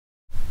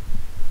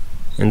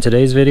In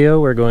today's video,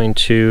 we're going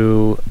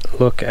to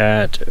look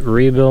at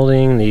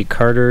rebuilding the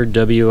Kaiser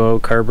WO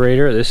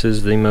carburetor. This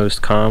is the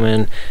most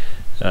common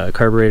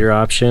carburetor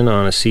option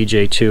on a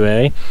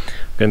Cj2A. I'm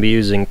going to be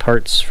using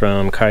parts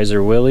from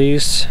Kaiser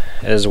Willys,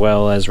 as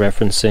well as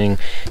referencing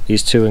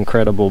these two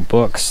incredible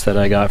books that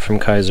I got from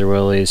Kaiser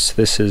Willys.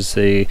 This is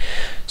the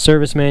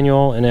service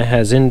manual, and it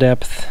has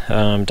in-depth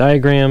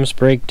diagrams,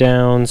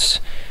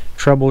 breakdowns,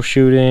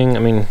 troubleshooting. I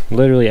mean,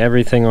 literally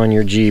everything on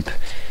your Jeep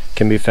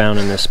can be found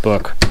in this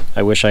book.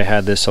 I wish I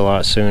had this a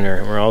lot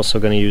sooner. We're also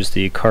going to use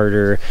the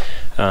Kaiser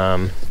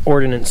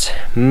Ordnance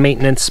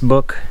Maintenance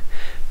book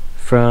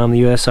from the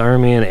U.S.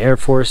 Army and Air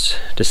Force,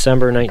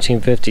 December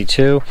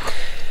 1952.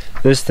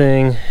 This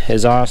thing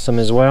is awesome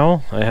as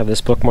well. I have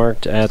this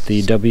bookmarked at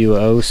the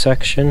WO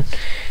section,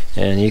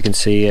 and you can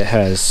see it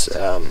has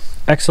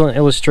excellent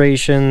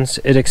illustrations.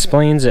 It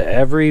explains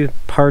every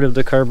part of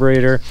the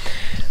carburetor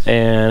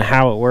and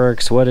how it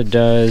works, what it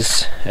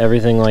does,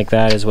 everything like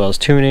that, as well as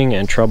tuning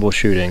and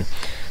troubleshooting.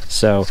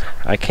 So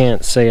I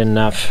can't say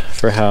enough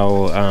for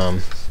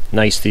how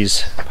nice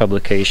these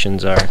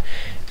publications are,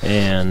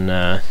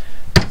 and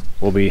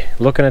we'll be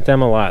looking at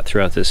them a lot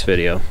throughout this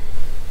video.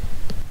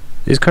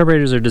 These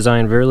carburetors are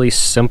designed really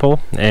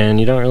simple, and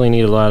you don't really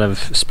need a lot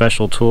of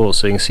special tools.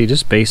 So you can see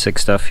just basic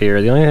stuff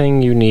here. The only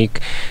thing unique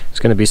is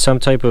going to be some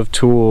type of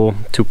tool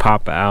to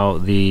pop out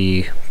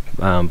the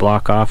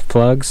block off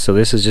plugs. So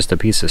this is just a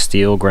piece of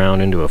steel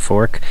ground into a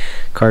fork.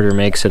 Kaiser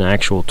makes an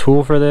actual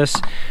tool for this,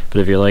 but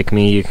if you're like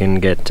me, you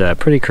can get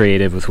pretty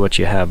creative with what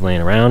you have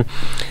laying around.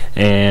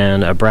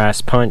 And a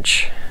brass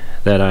punch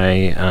that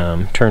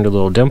I turned a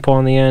little dimple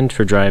on the end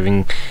for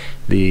driving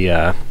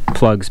the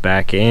plugs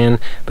back in,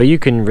 but you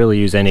can really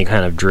use any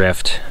kind of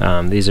drift.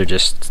 These are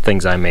just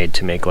things I made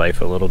to make life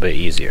a little bit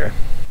easier.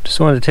 Just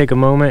wanted to take a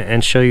moment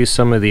and show you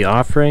some of the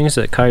offerings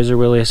that Kaiser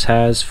Willys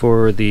has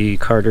for the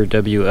Kaiser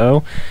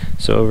WO.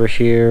 So over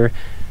here,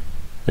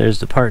 there's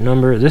the part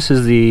number. This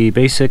is the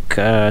basic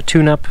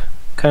tune-up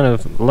kind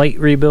of light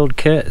rebuild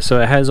kit.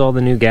 So it has all the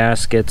new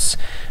gaskets,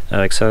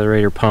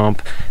 accelerator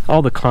pump,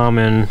 all the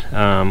common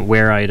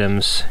wear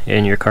items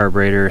in your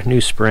carburetor, new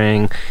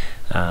spring,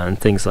 and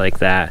things like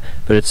that,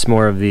 but it's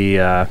more of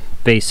the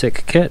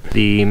basic kit.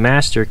 The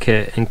master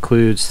kit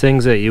includes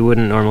things that you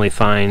wouldn't normally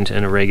find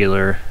in a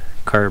regular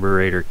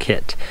carburetor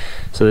kit.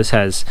 So this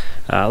has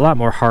a lot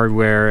more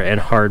hardware and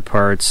hard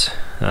parts,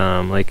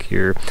 like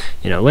your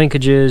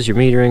linkages, your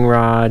metering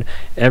rod,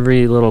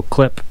 every little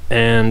clip,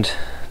 and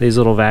these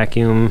little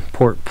vacuum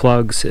port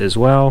plugs as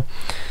well.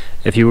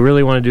 If you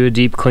really want to do a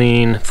deep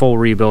clean, full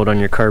rebuild on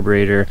your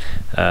carburetor,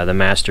 the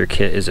master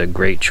kit is a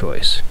great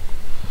choice.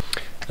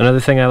 Another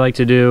thing I like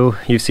to do,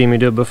 you've seen me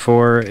do it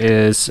before,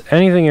 is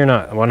anything you're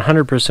not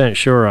 100%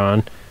 sure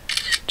on,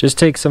 just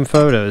take some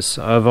photos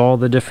of all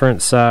the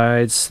different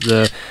sides,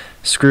 the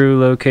screw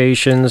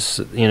locations,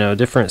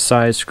 different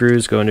size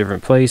screws go in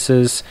different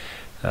places,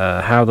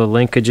 how the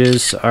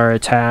linkages are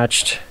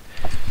attached.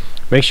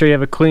 Make sure you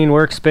have a clean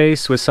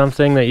workspace with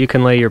something that you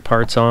can lay your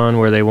parts on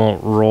where they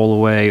won't roll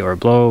away or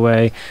blow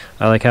away.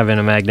 I like having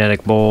a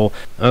magnetic bowl.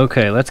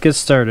 Okay, let's get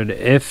started.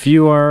 If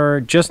you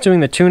are just doing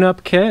the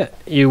tune-up kit,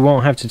 you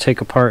won't have to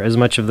take apart as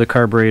much of the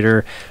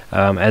carburetor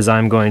as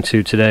I'm going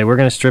to today. We're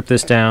going to strip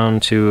this down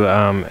to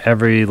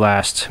every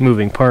last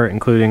moving part,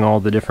 including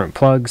all the different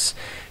plugs,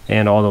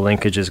 and all the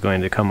linkage is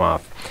going to come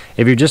off.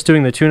 If you're just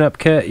doing the tune-up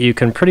kit, you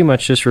can pretty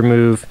much just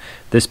remove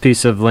this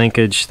piece of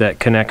linkage that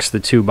connects the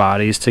two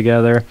bodies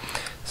together.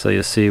 So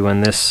you'll see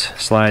when this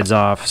slides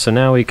off. So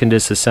now we can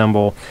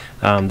disassemble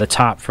the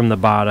top from the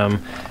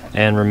bottom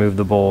and remove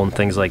the bowl and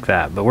things like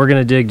that. But we're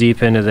going to dig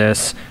deep into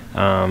this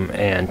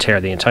and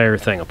tear the entire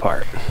thing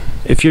apart.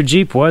 If your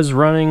Jeep was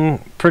running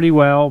pretty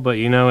well, but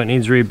it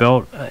needs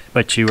rebuilt,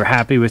 but you were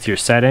happy with your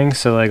settings,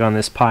 so like on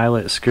this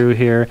pilot screw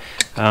here,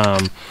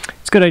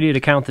 it's a good idea to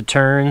count the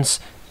turns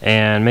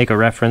and make a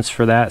reference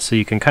for that, so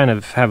you can kind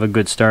of have a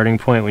good starting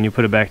point when you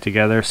put it back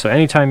together. So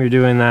anytime you're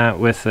doing that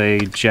with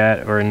a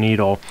jet or a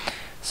needle,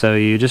 so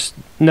you just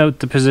note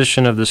the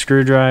position of the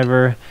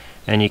screwdriver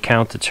and you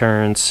count the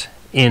turns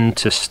in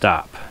to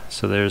stop.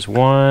 So there's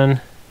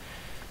 1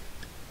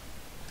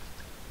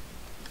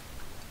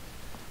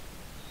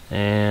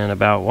 and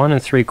about 1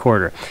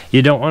 3/4.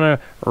 You don't want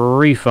to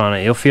reef on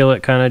it. You'll feel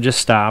it kind of just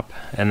stop,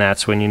 and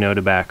that's when you know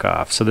to back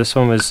off. So this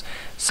one was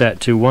set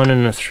to 1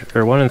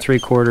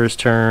 3/4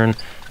 turn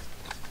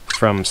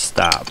from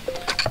stop.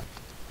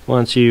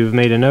 Once you've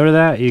made a note of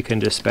that, you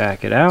can just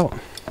back it out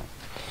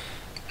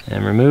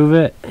and remove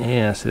it.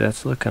 Yeah, see,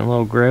 that's looking a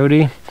little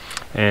grody,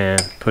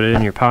 and put it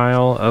in your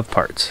pile of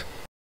parts.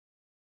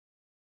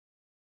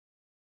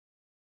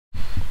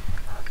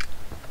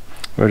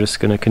 We're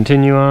just going to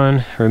continue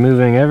on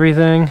removing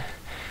everything.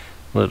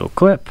 Little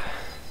clip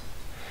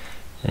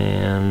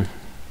and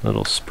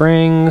little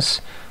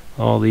springs,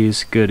 all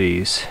these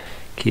goodies.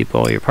 Keep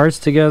all your parts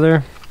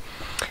together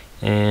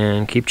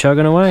and keep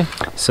chugging away.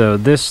 So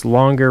this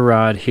longer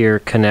rod here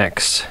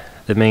connects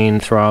the main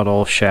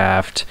throttle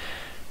shaft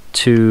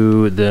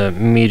to the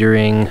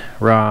metering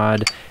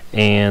rod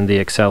and the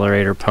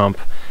accelerator pump.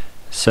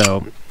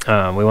 So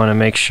we want to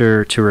make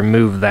sure to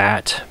remove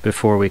that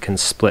before we can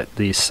split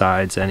these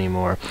sides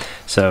anymore.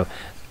 So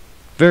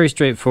very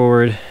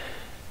straightforward.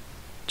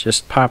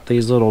 Just pop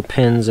these little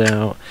pins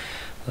out,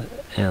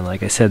 and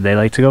like I said, they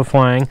like to go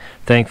flying.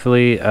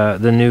 Thankfully,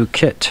 the new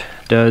kit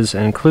does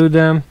include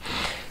them.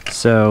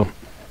 So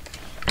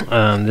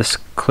this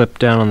clip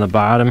down on the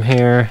bottom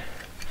here,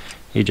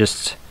 you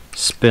just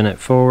spin it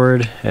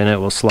forward and it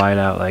will slide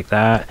out like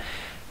that.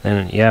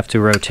 Then you have to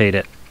rotate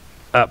it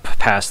up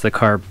past the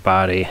carb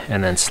body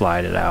and then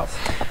slide it out.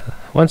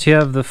 Once you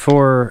have the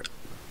 4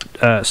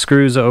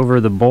 screws over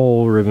the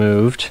bowl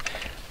removed,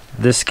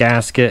 this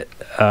gasket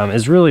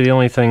is really the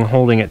only thing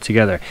holding it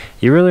together.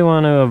 You really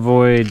want to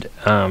avoid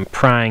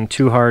prying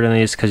too hard on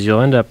these because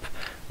you'll end up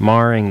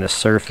marring the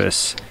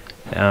surface.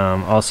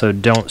 Also,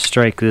 don't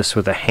strike this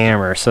with a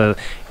hammer. So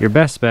your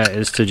best bet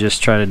is to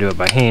just try to do it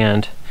by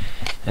hand,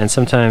 and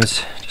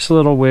sometimes just a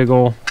little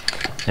wiggle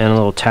and a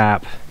little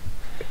tap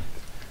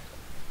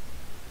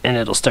and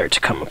it'll start to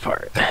come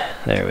apart.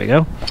 There we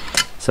go.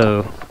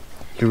 So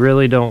you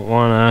really don't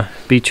want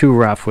to be too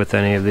rough with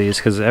any of these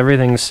because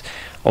everything's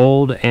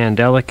old and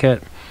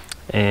delicate,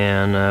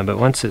 and but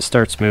once it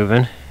starts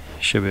moving,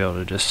 you should be able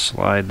to just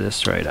slide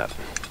this right up.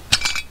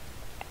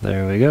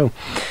 There we go.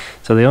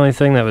 So the only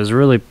thing that was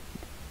really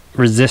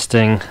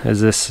resisting is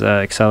this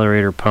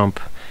accelerator pump.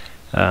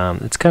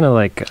 It's kind of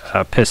like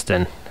a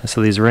piston,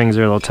 so these rings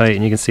are a little tight,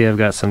 and you can see I've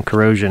got some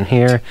corrosion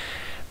here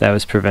that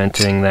was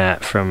preventing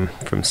that from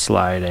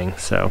sliding.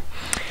 So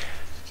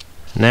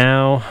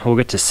now we'll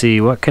get to see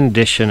what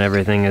condition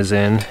everything is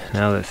in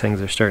now that things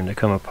are starting to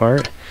come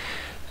apart.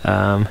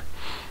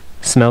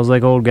 Smells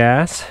like old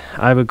gas.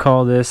 I would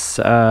call this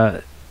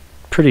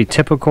pretty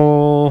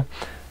typical,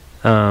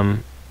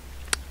 kind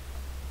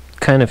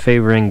of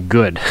favoring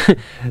good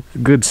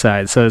good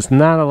side. So it's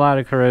not a lot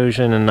of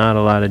corrosion and not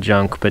a lot of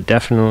junk, but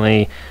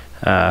definitely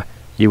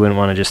you wouldn't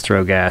want to just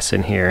throw gas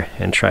in here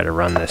and try to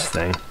run this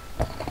thing.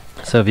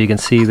 So if you can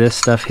see this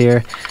stuff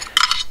here,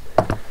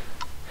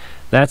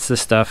 that's the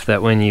stuff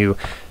that when you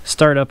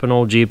start up an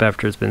old Jeep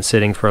after it's been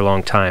sitting for a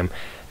long time,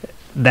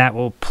 that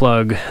will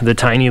plug the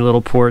tiny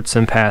little ports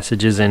and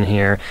passages in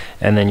here,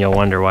 and then you'll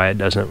wonder why it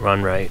doesn't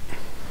run right.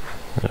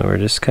 So we're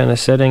just kind of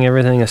setting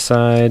everything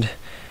aside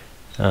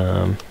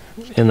in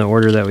the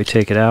order that we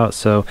take it out.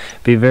 So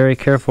be very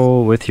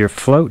careful with your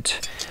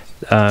float.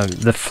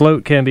 The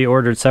float can be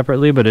ordered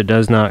separately, but it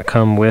does not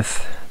come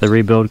with the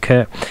rebuild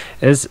kit.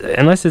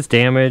 Unless it's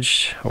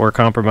damaged or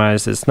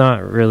compromised, it's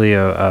not really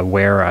a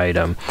wear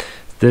item.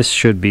 This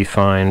should be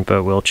fine,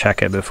 but we'll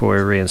check it before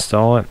we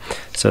reinstall it.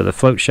 So the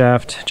float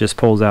shaft just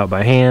pulls out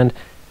by hand.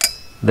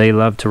 They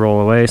love to roll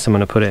away, so I'm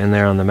going to put it in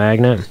there on the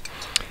magnet.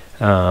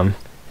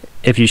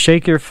 If you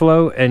shake your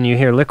float and you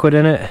hear liquid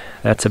in it,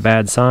 that's a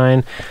bad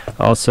sign.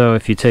 Also,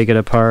 if you take it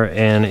apart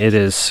and it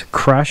is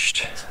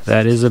crushed,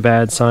 that is a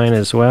bad sign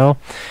as well.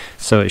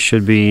 So it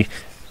should be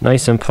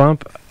nice and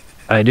plump.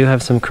 I do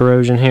have some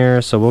corrosion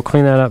here, so we'll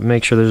clean that up and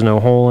make sure there's no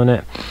hole in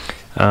it.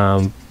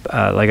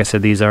 Like I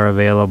said, these are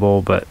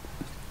available, but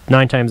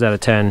 9 times out of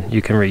 10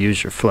 you can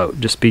reuse your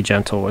float. Just be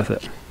gentle with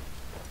it.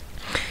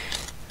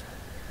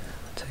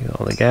 Take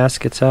all the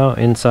gaskets out.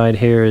 Inside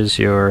here is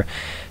your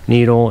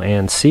needle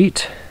and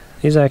seat.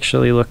 These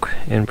actually look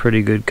in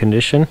pretty good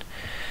condition.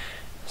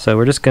 So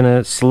we're just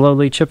gonna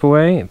slowly chip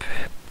away,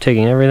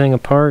 taking everything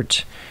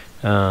apart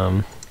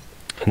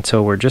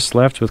until we're just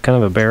left with kind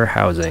of a bare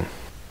housing.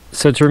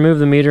 So to remove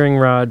the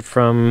metering rod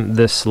from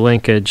this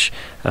linkage,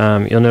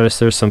 you'll notice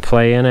there's some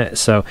play in it,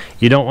 so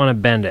you don't want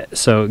to bend it.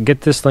 So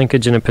get this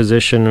linkage in a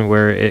position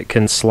where it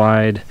can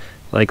slide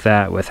like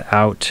that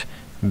without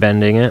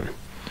bending it.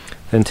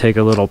 Then take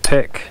a little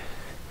pick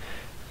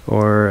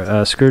or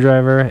a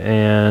screwdriver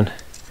and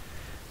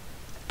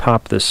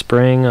pop the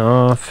spring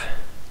off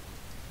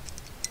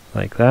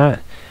like that,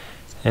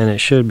 and it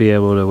should be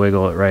able to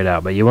wiggle it right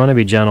out. But you want to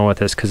be gentle with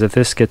this, because if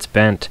this gets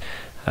bent,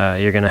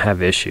 you're going to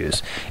have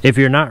issues. If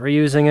you're not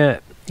reusing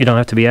it, you don't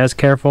have to be as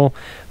careful,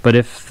 but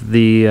if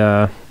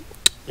the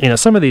you know,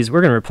 some of these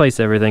we're going to replace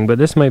everything, but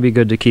this might be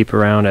good to keep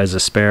around as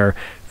a spare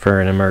for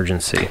an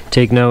emergency.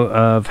 Take note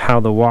of how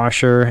the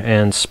washer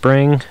and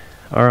spring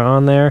are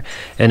on there,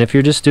 and if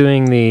you're just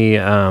doing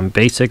the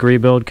basic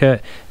rebuild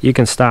kit, you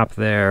can stop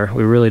there.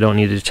 We really don't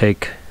need to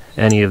take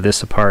any of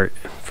this apart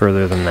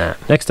further than that.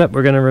 Next up,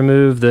 we're going to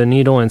remove the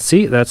needle and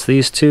seat. That's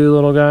these two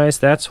little guys.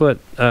 That's what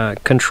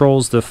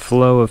controls the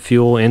flow of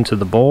fuel into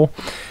the bowl.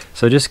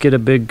 So just get a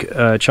big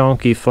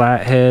chunky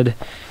flat head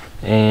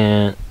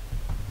and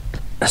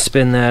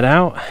spin that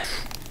out,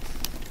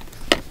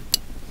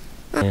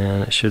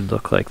 and it should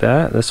look like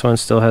that. This one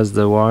still has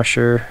the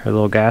washer or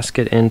little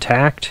gasket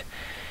intact,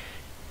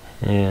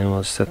 and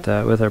we'll set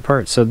that with our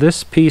parts. So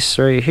this piece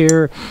right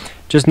here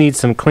just needs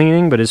some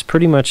cleaning, but is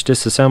pretty much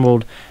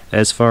disassembled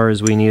as far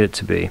as we need it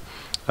to be,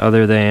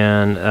 other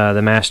than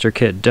the master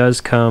kit does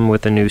come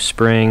with a new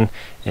spring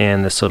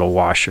and this little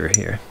washer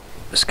here.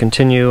 Let's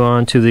continue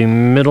on to the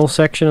middle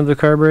section of the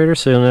carburetor.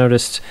 So you'll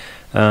notice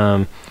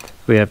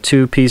we have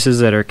two pieces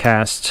that are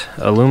cast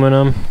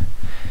aluminum.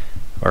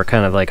 or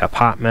kind of like a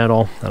pot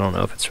metal. I don't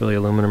know if it's really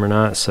aluminum or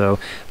not. So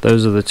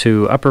those are the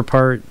two upper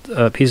part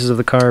pieces of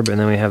the carb, and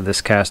then we have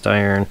this cast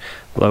iron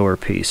lower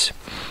piece.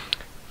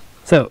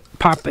 So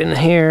pop in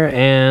here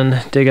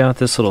and dig out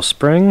this little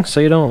spring so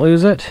you don't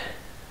lose it.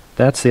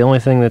 That's the only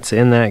thing that's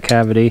in that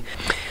cavity.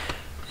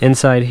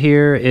 Inside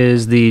here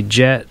is the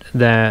jet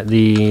that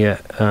the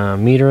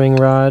metering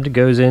rod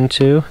goes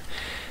into.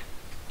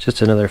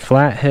 Just another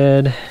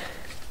flathead.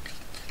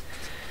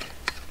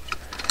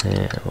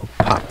 And we'll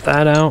pop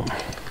that out.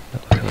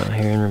 We'll come out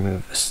here and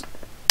remove this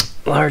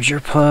larger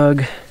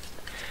plug.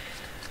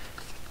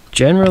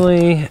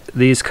 Generally,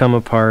 these come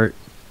apart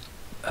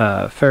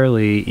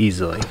fairly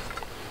easily.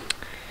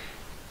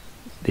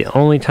 The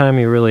only time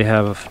you really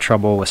have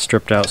trouble with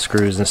stripped out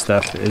screws and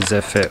stuff is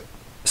if it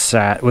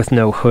sat with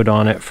no hood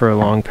on it for a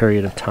long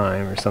period of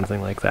time or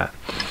something like that.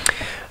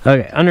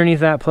 Okay, underneath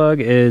that plug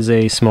is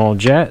a small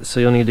jet, so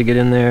you'll need to get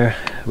in there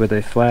with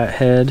a flat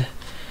head.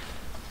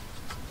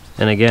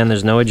 And again,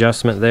 there's no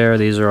adjustment there.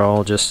 These are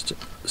all just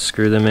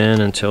screw them in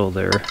until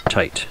they're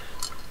tight.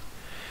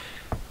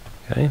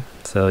 Okay,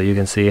 so you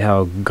can see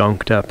how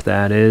gunked up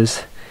that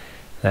is.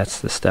 That's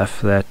the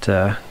stuff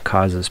that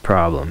causes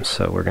problems,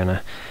 so we're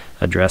gonna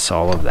address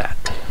all of that.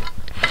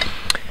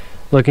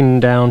 Looking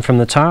down from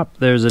the top,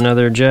 there's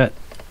another jet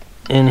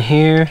in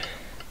here.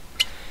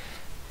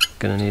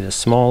 Gonna need a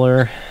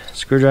smaller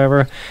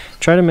screwdriver.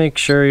 Try to make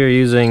sure you're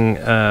using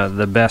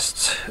the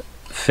best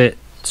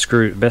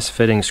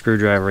fitting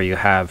screwdriver you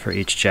have for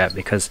each jet,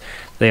 because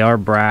they are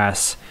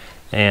brass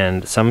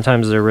and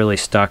sometimes they're really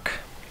stuck,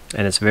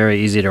 and it's very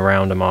easy to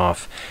round them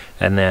off.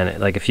 And then,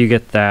 like, if you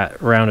get that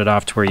rounded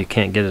off to where you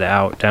can't get it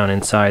out down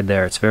inside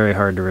there, it's very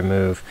hard to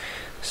remove.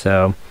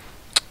 So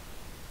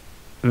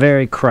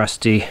very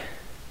crusty,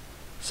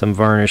 some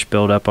varnish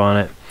buildup on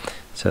it.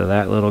 So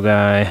that little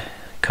guy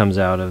comes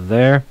out of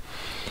there.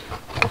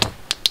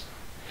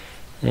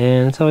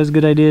 And it's always a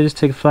good idea to just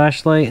take a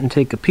flashlight and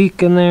take a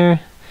peek in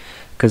there,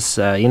 because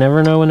you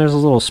never know when there's a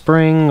little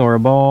spring or a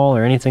ball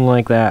or anything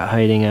like that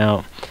hiding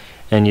out,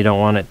 and you don't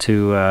want it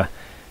to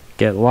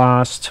get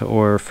lost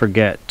or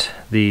forget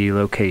the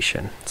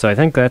location. So I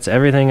think that's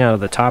everything out of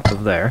the top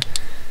of there.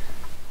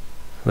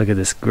 Look at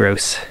this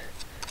gross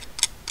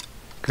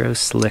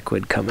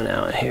liquid coming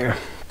out here.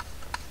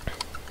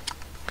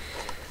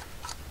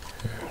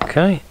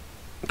 Okay,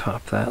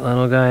 pop that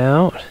little guy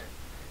out.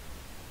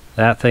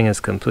 That thing is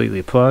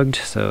completely plugged,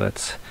 so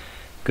it's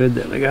good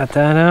that we got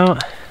that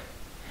out.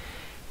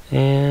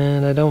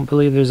 And I don't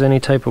believe there's any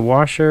type of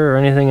washer or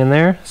anything in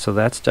there, so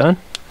that's done.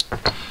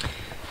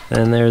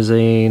 Then there's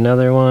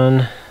another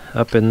one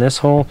up in this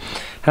hole.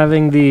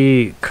 Having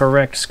the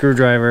correct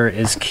screwdriver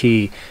is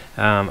key.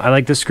 I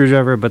like this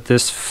screwdriver, but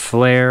this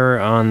flare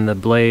on the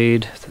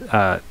blade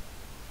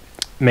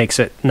makes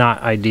it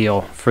not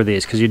ideal for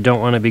these, because you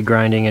don't want to be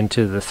grinding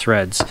into the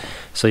threads.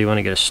 So you want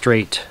to get a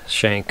straight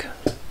shank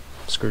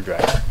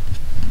screwdriver.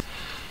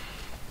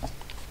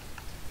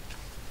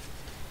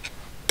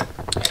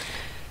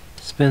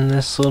 Spin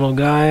this little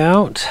guy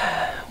out.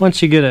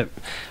 Once you get it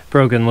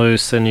broken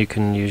loose, then you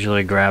can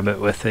usually grab it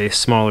with a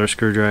smaller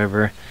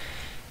screwdriver.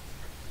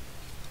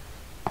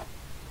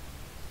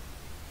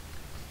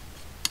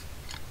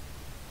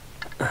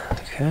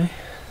 Okay,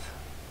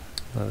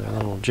 another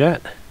little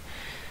jet.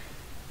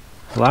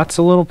 Lots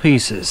of little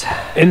pieces.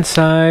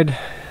 Inside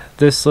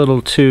this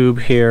little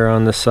tube here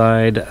on the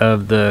side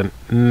of the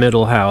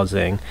middle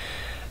housing,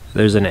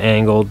 there's an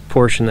angled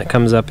portion that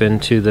comes up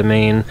into the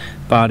main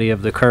body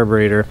of the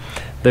carburetor.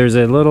 There's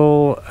a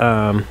little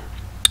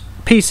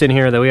piece in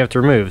here that we have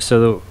to remove.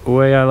 So the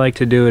way I like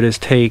to do it is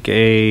take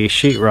a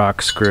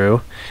sheetrock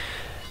screw.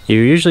 You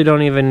usually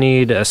don't even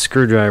need a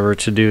screwdriver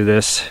to do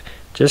this.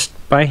 Just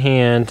by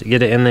hand,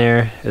 get it in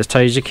there as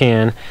tight as you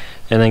can,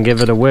 and then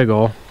give it a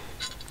wiggle,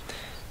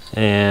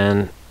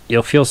 and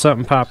you'll feel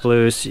something pop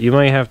loose. You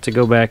might have to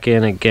go back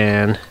in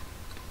again,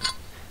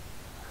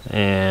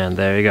 and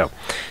there you go.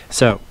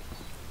 So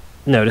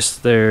notice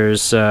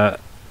there's a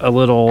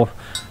little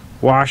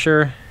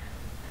washer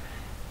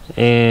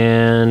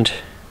and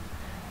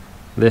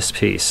this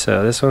piece.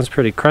 So this one's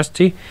pretty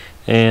crusty,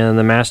 and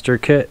the master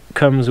kit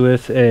comes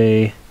with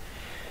a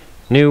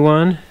new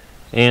one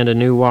and a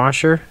new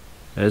washer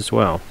as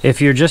well. If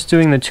you're just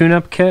doing the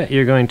tune-up kit,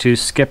 you're going to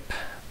skip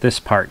this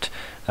part.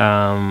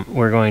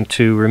 We're going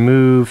to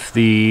remove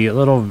the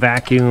little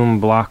vacuum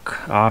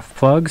block off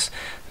plugs.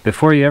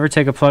 Before you ever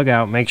take a plug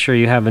out, make sure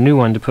you have a new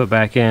one to put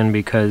back in,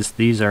 because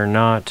these are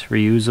not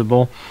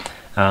reusable.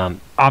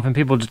 Often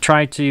people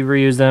try to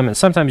reuse them, and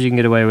sometimes you can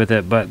get away with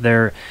it, but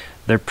they're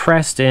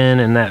pressed in,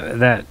 and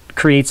that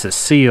creates a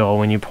seal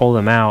when you pull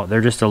them out.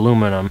 They're just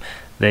aluminum.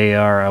 They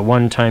are a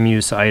one-time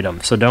use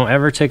item. So don't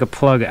ever take a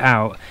plug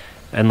out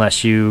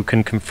unless you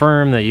can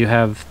confirm that you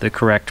have the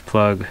correct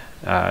plug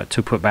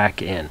to put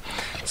back in.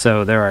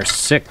 So there are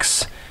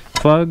 6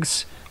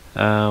 plugs,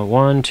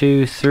 1,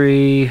 2,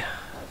 3,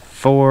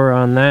 4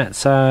 on that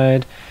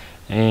side,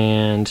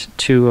 and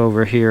 2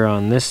 over here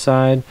on this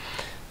side.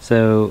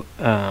 So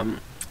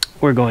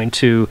we're going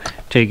to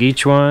take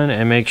each one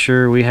and make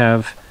sure we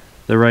have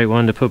the right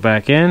one to put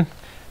back in,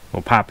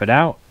 We'll pop it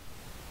out,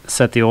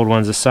 set the old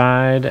ones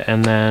aside,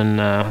 and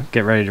then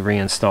get ready to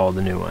reinstall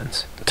the new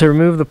ones. To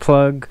remove the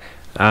plug,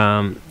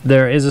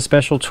 there is a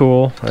special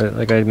tool,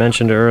 like I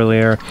mentioned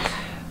earlier,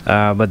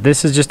 but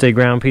this is just a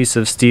ground piece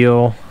of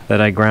steel that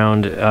I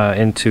ground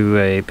into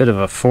a bit of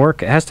a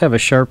fork. It has to have a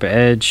sharp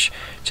edge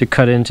to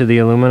cut into the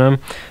aluminum,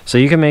 so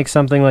you can make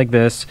something like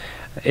this.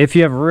 If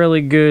you have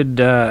really good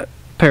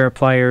pair of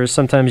pliers,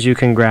 sometimes you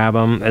can grab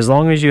them. As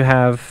long as you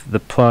have the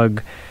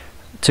plug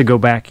to go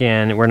back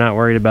in, we're not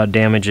worried about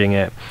damaging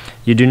it.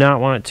 You do not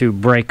want it to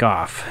break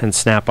off and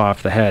snap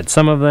off the head.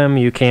 Some of them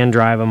you can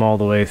drive them all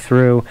the way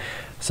through.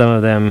 Some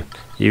of them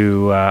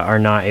you are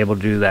not able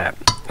to do that.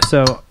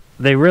 So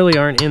they really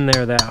aren't in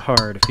there that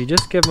hard. If you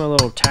just give them a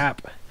little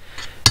tap,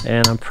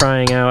 and I'm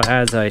prying out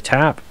as I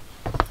tap,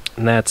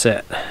 and that's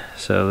it.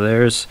 So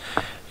there's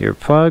your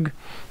plug.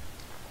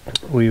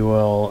 We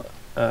will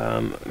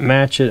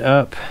match it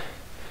up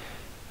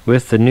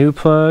with the new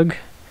plug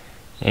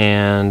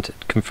and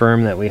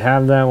confirm that we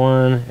have that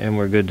one, and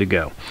we're good to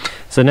go.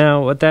 So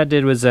now what that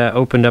did was that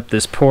opened up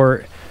this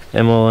port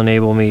and will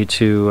enable me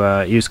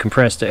to use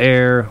compressed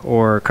air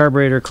or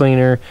carburetor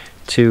cleaner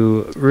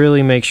to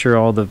really make sure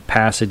all the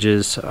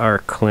passages are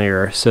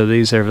clear. So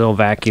these are little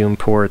vacuum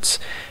ports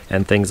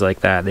and things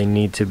like that. They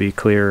need to be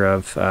clear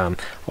of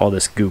all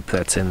this goop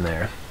that's in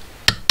there.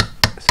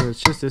 So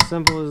it's just as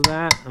simple as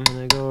that. I'm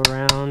going to go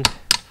around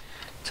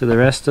to the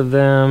rest of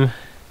them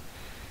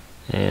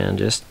and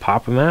just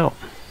pop them out.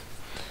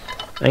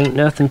 Ain't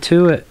nothing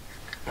to it.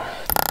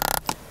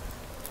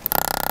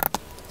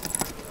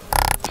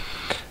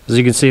 As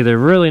you can see, they're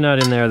really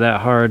not in there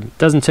that hard.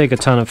 Doesn't take a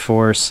ton of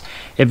force.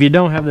 If you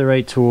don't have the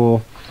right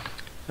tool,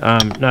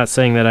 not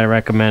saying that I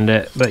recommend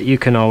it, but you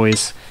can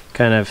always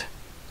kind of,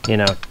 you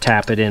know,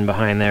 tap it in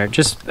behind there.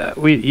 Just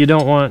you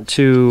don't want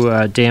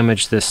to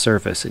damage this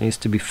surface. It needs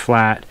to be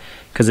flat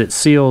because it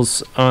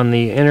seals on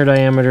the inner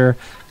diameter,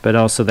 but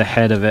also the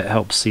head of it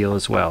helps seal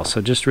as well.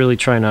 So just really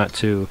try not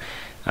to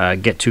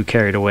get too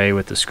carried away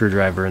with the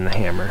screwdriver and the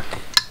hammer.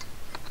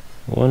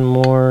 One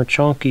more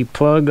chunky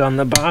plug on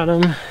the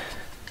bottom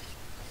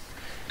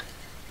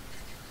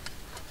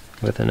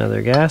with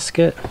another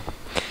gasket,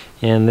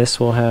 and this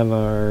will have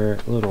our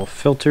little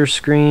filter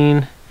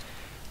screen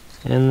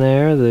in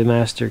there. The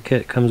master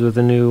kit comes with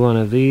a new one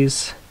of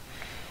these,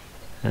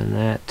 and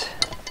that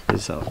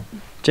is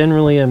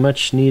generally a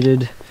much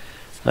needed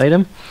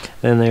item.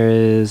 Then there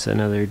is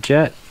another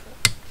jet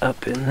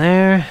up in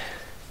there.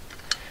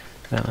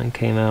 That one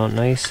came out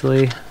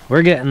nicely.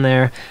 We're getting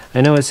there. I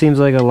know it seems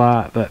like a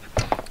lot, but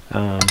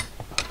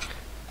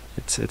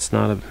it's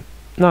not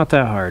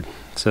that hard.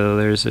 So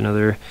there's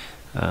another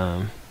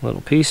little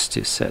piece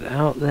to set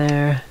out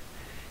there,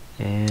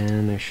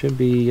 and there should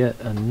be yet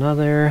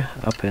another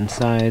up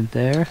inside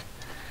there.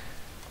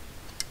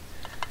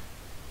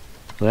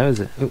 Well, that was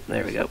it. Oh,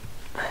 there we go.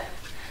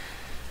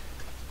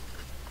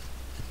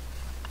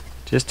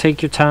 Just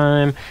take your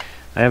time.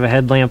 I have a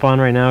headlamp on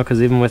right now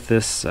because even with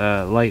this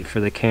light for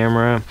the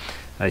camera,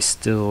 I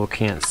still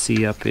can't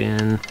see up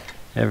in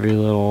every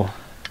little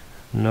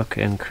nook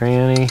and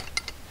cranny.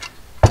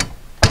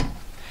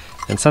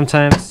 And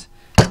sometimes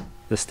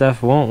the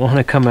stuff won't want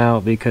to come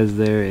out because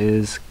there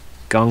is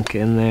gunk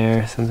in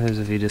there. Sometimes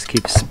if you just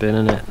keep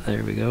spinning it,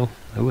 there we go.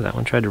 Oh, that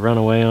one tried to run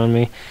away on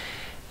me.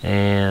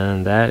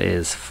 And that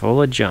is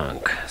full of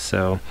junk.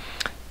 So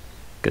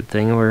good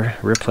thing we're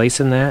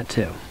replacing that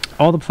too.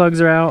 All the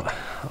plugs are out.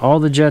 All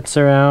the jets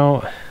are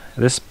out.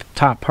 This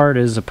top part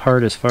is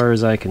apart as far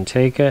as I can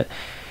take it.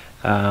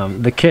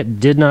 The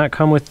kit did not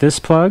come with this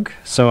plug,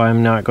 so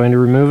I'm not going to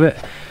remove it.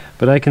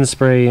 But I can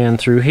spray in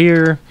through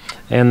here,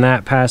 and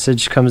that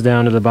passage comes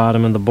down to the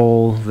bottom of the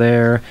bowl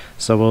there.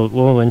 So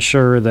we'll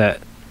ensure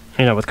that,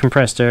 you know, with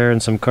compressed air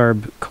and some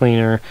carb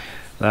cleaner,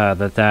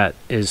 that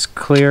is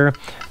clear.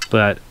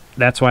 But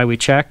that's why we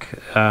check,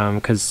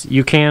 because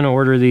you can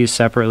order these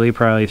separately,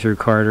 probably through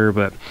Carter,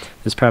 but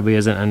this probably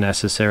isn't a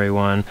necessary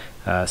one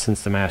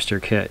since the master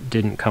kit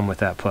didn't come with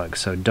that plug.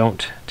 So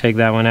don't take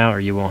that one out or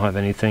you won't have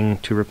anything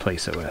to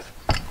replace it with.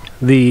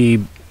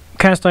 The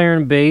cast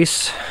iron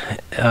base,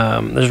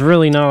 there's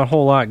really not a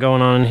whole lot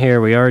going on here.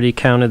 We already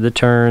counted the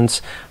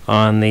turns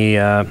on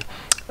the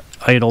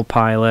idle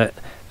pilot.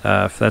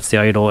 That's the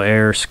idle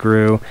air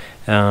screw.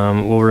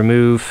 We'll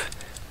remove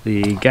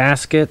the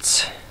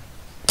gaskets.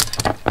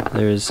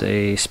 There's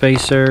a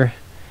spacer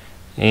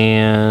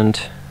and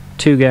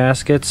 2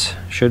 gaskets,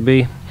 should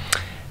be.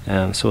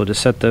 So we'll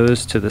just set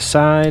those to the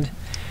side.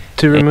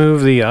 To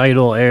remove the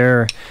idle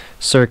air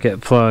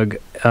circuit plug,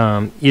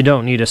 you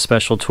don't need a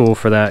special tool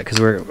for that because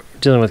we're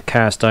dealing with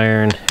cast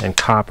iron and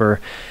copper,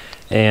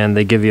 and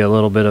they give you a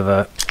little bit of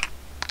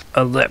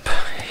a lip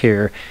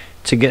here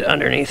to get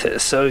underneath it,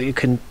 so you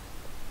can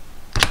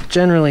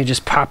generally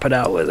just pop it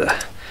out with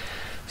a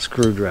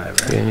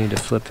screwdriver. You need to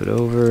flip it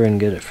over and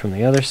get it from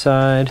the other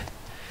side.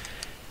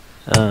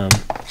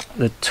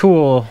 The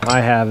tool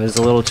I have is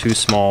a little too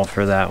small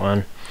for that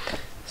one,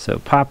 so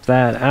pop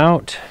that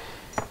out,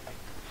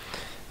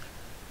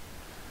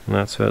 and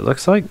that's what it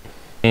looks like.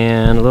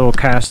 And a little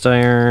cast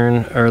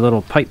iron or a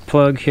little pipe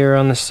plug here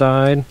on the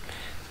side,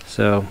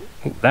 So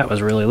that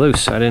was really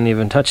loose. I didn't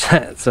even touch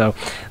that. So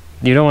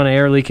you don't want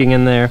air leaking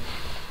in there.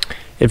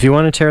 If you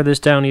want to tear this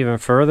down even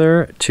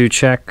further to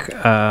check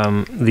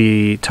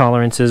the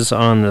tolerances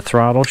on the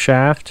throttle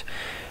shaft,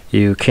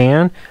 you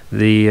can.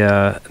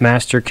 The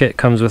master kit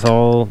comes with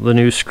all the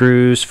new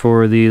screws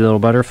for the little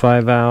butterfly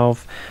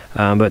valve,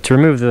 but to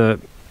remove the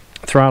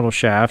throttle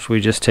shaft,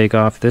 we just take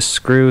off this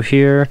screw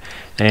here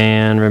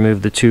and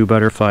remove the 2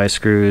 butterfly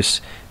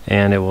screws,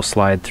 and it will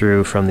slide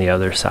through from the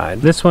other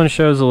side. This one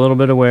shows a little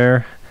bit of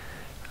wear.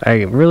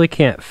 I really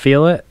can't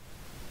feel it,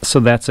 so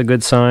that's a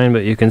good sign,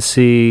 but you can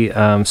see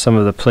some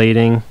of the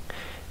plating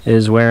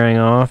is wearing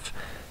off.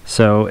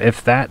 So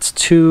if that's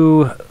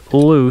too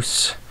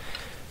loose,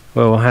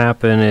 what will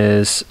happen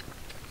is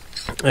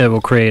it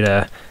will create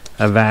a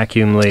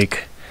vacuum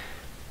leak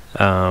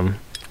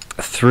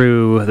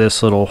through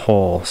this little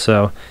hole.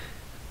 So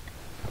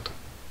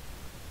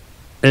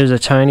there's a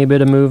tiny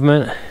bit of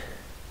movement,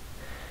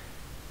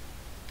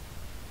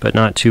 but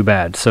not too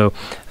bad. So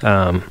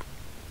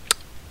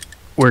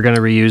we're going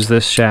to reuse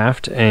this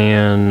shaft,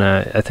 and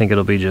I think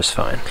it'll be just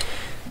fine.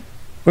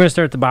 We're going to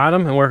start at the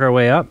bottom and work our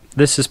way up.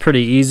 This is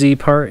pretty easy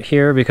part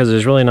here because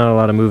there's really not a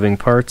lot of moving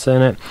parts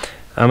in it.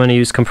 I'm going to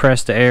use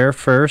compressed air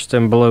first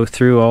and blow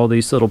through all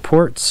these little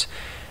ports,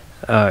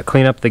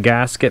 clean up the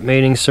gasket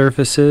mating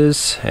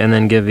surfaces, and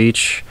then give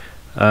each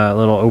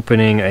little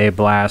opening a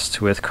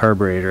blast with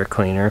carburetor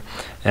cleaner,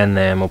 and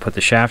then we'll put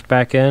the shaft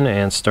back in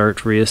and start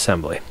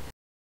reassembly.